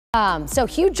So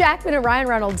Hugh Jackman and Ryan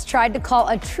Reynolds tried to call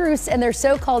a truce in their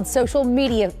so-called social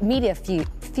media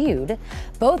feud.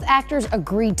 Both actors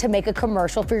agreed to make a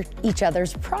commercial for each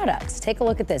other's products. Take a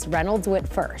look at this. Reynolds went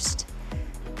first.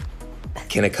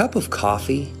 Can a cup of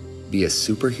coffee be a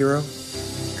superhero?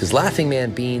 Because Laughing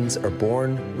Man beans are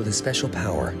born with a special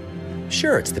power.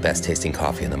 Sure, it's the best tasting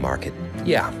coffee on the market.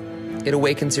 Yeah, it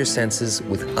awakens your senses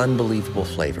with unbelievable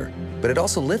flavor. But it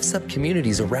also lifts up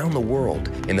communities around the world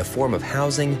in the form of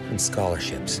housing and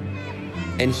scholarships.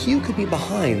 And Hugh could be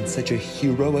behind such a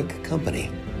heroic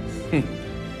company.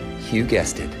 Hugh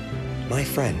guessed it. My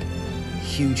friend,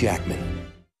 Hugh Jackman.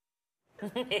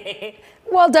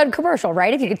 Well done commercial,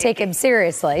 right? If you could take him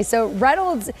seriously. So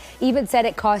Reynolds even said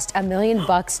it cost $1 million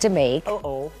to make.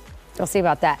 Uh-oh. We'll see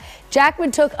about that. Jackman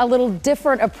took a little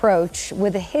different approach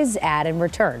with his ad in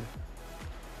return.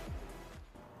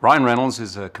 Ryan Reynolds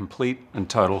is a complete and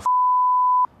total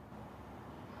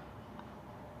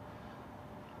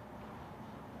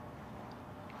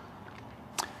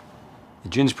The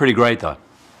gin's pretty great, though.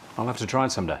 I'll have to try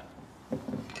it someday.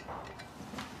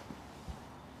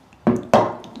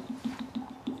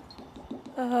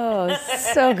 Oh,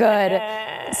 so good.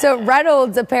 So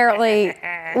Reynolds apparently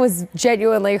was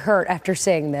genuinely hurt after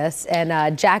seeing this,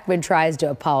 and Jackman tries to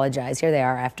apologize. Here they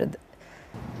are after the...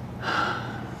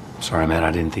 Sorry, man,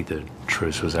 I didn't think the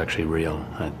truce was actually real.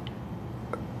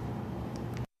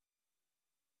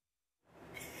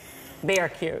 They are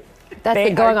cute. That's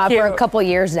been going on for a couple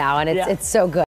years now, and it's so good.